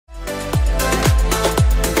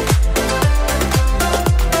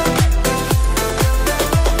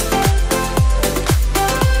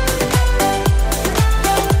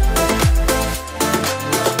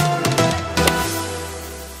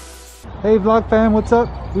Hey vlog fam, what's up?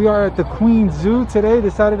 We are at the Queen Zoo today.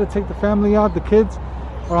 Decided to take the family out. The kids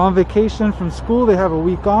are on vacation from school. They have a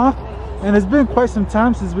week off, and it's been quite some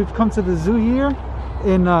time since we've come to the zoo here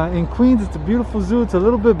in Queens. It's a beautiful zoo. It's a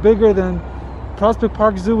little bit bigger than Prospect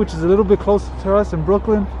Park Zoo, which is a little bit closer to us in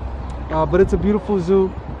Brooklyn, but it's a beautiful zoo.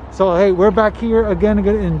 So hey, we're back here again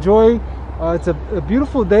to enjoy. It's a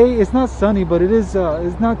beautiful day. It's not sunny, but it is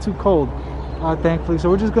it's not too cold, thankfully. So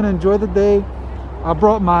we're just gonna enjoy the day. I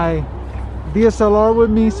brought my DSLR with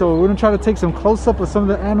me, so we're gonna try to take some close-up of some of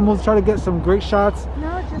the animals, try to get some great shots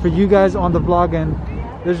for you guys on the vlog. And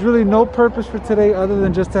there's really no purpose for today other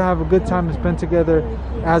than just to have a good time and spend together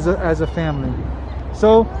as a family.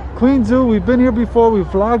 So Queen Zoo, we've been here before, we've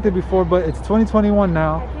vlogged it before, but it's 2021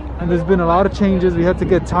 now, and there's been a lot of changes. We had to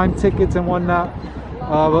get time tickets and whatnot,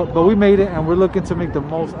 but we made it, and we're looking to make the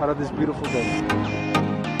most out of this beautiful day.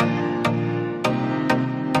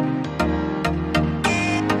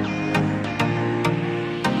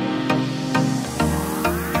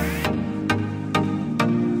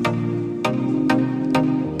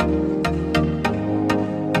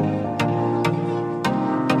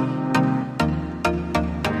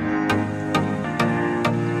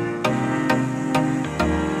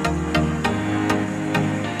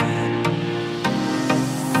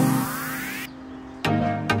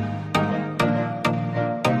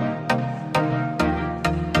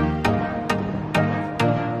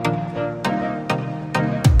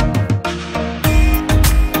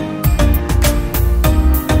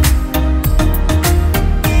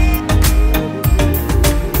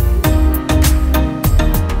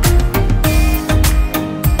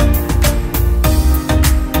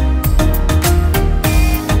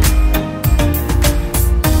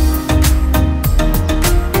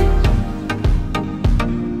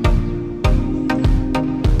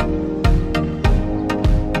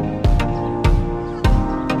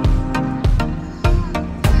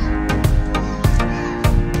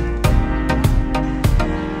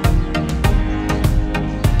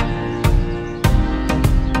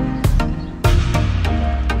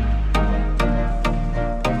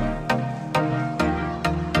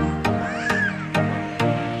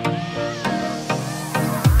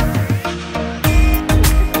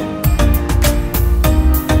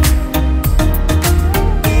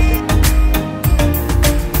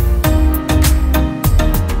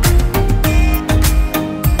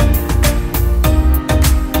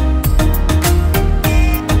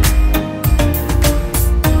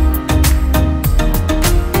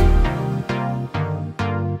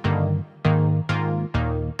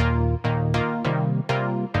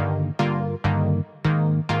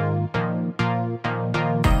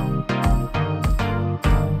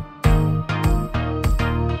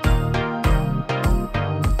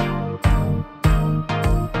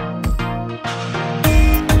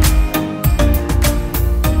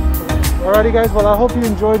 Alrighty guys, well I hope you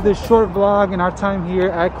enjoyed this short vlog in our time here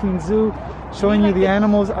at Queen Zoo, showing you the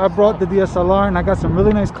animals. I brought the DSLR and I got some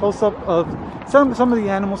really nice close-up of some of the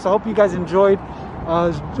animals, so I hope you guys enjoyed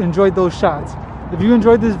those shots. If you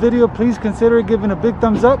enjoyed this video, please consider giving a big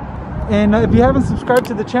thumbs up, and if you haven't subscribed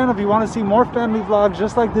to the channel, if you want to see more family vlogs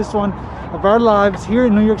just like this one of our lives here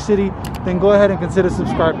in New York City, then go ahead and consider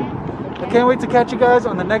subscribing. I can't wait to catch you guys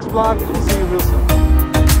on the next vlog, and we'll see you real soon.